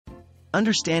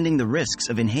Understanding the risks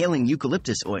of inhaling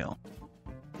eucalyptus oil.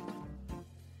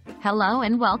 Hello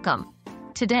and welcome.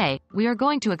 Today, we are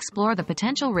going to explore the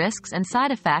potential risks and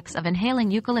side effects of inhaling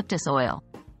eucalyptus oil.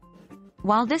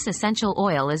 While this essential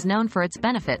oil is known for its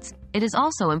benefits, it is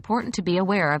also important to be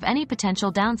aware of any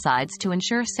potential downsides to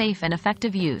ensure safe and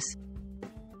effective use.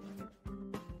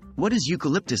 What is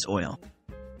eucalyptus oil?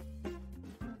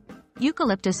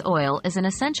 Eucalyptus oil is an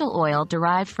essential oil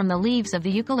derived from the leaves of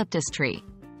the eucalyptus tree.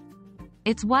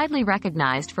 It's widely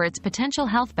recognized for its potential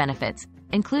health benefits,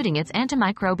 including its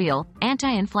antimicrobial,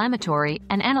 anti-inflammatory,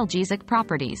 and analgesic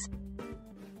properties.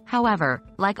 However,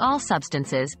 like all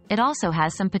substances, it also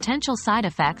has some potential side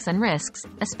effects and risks,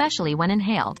 especially when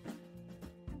inhaled.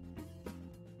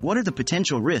 What are the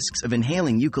potential risks of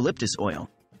inhaling eucalyptus oil?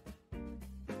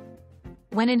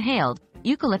 When inhaled,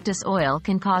 eucalyptus oil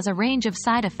can cause a range of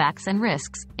side effects and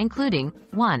risks, including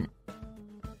 1.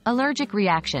 Allergic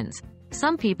reactions.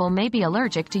 Some people may be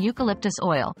allergic to eucalyptus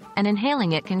oil, and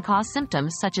inhaling it can cause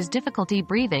symptoms such as difficulty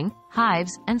breathing,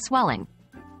 hives, and swelling.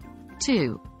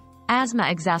 2.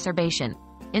 Asthma exacerbation.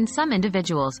 In some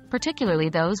individuals, particularly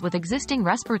those with existing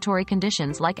respiratory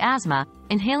conditions like asthma,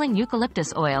 inhaling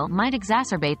eucalyptus oil might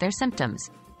exacerbate their symptoms.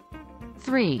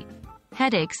 3.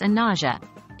 Headaches and nausea.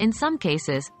 In some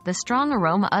cases, the strong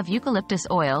aroma of eucalyptus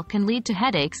oil can lead to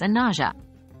headaches and nausea.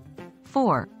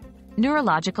 4.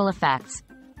 Neurological effects.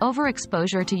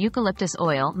 Overexposure to eucalyptus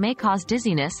oil may cause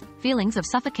dizziness, feelings of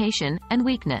suffocation, and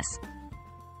weakness.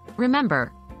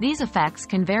 Remember, these effects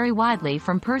can vary widely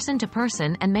from person to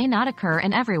person and may not occur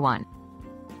in everyone.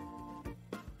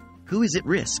 Who is at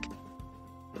risk?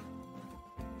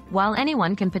 While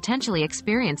anyone can potentially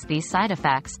experience these side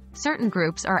effects, certain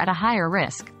groups are at a higher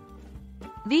risk.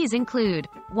 These include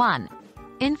 1.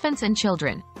 Infants and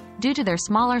children. Due to their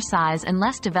smaller size and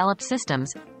less developed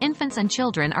systems, infants and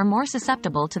children are more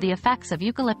susceptible to the effects of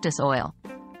eucalyptus oil.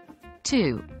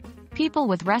 2. People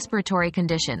with respiratory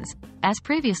conditions. As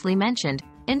previously mentioned,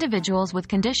 individuals with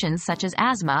conditions such as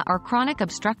asthma or chronic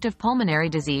obstructive pulmonary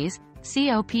disease,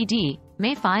 COPD,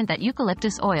 may find that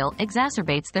eucalyptus oil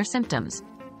exacerbates their symptoms.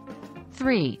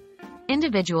 3.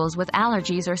 Individuals with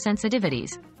allergies or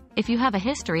sensitivities. If you have a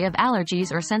history of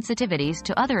allergies or sensitivities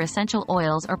to other essential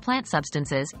oils or plant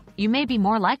substances, you may be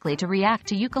more likely to react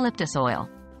to eucalyptus oil.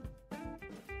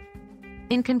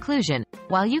 In conclusion,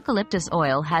 while eucalyptus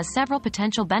oil has several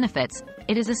potential benefits,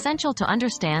 it is essential to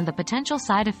understand the potential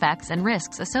side effects and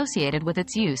risks associated with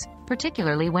its use,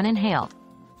 particularly when inhaled.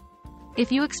 If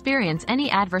you experience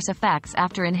any adverse effects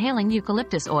after inhaling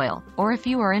eucalyptus oil, or if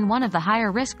you are in one of the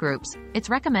higher risk groups, it's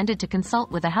recommended to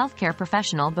consult with a healthcare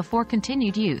professional before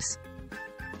continued use.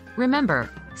 Remember,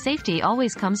 safety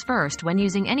always comes first when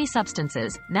using any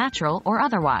substances, natural or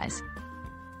otherwise.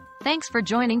 Thanks for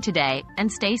joining today, and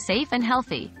stay safe and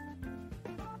healthy.